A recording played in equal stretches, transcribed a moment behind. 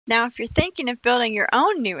Now, if you're thinking of building your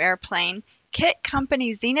own new airplane, kit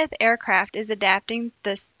company Zenith Aircraft is adapting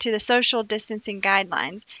this to the social distancing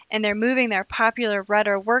guidelines, and they're moving their popular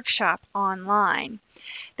rudder workshop online.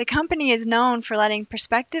 The company is known for letting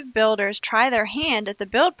prospective builders try their hand at the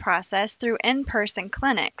build process through in-person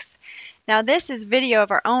clinics. Now, this is video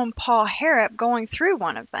of our own Paul Harrop going through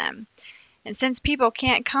one of them. And since people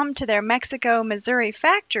can't come to their Mexico, Missouri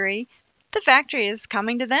factory, the factory is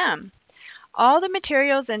coming to them. All the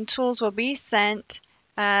materials and tools will be sent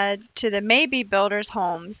to the maybe builders'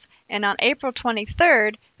 homes, and on April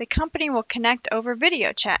 23rd, the company will connect over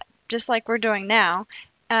video chat, just like we're doing now,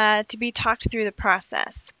 to be talked through the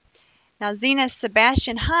process. Now, Zenith's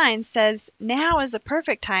Sebastian Hines says now is a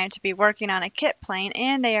perfect time to be working on a kit plane,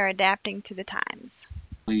 and they are adapting to the times.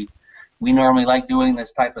 We normally like doing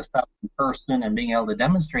this type of stuff in person and being able to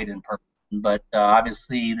demonstrate in person, but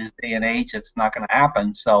obviously this day and age, it's not going to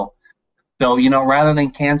happen. So rather than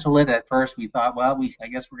cancel it at first, we thought, well, I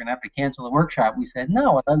guess we're going to have to cancel the workshop. We said,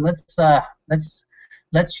 no, let's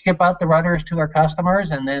ship out the rudders to our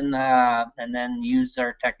customers, and then use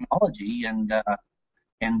our technology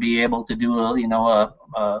and be able to do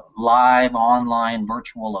a live online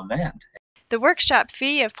virtual event. The workshop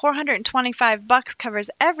fee of $425 covers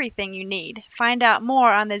everything you need. Find out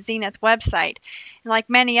more on the Zenith website. And like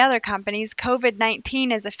many other companies,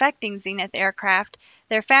 COVID-19 is affecting Zenith Aircraft.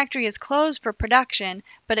 Their factory is closed for production,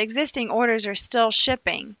 but existing orders are still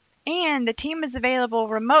shipping. And the team is available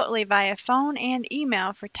remotely via phone and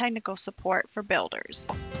email for technical support for builders.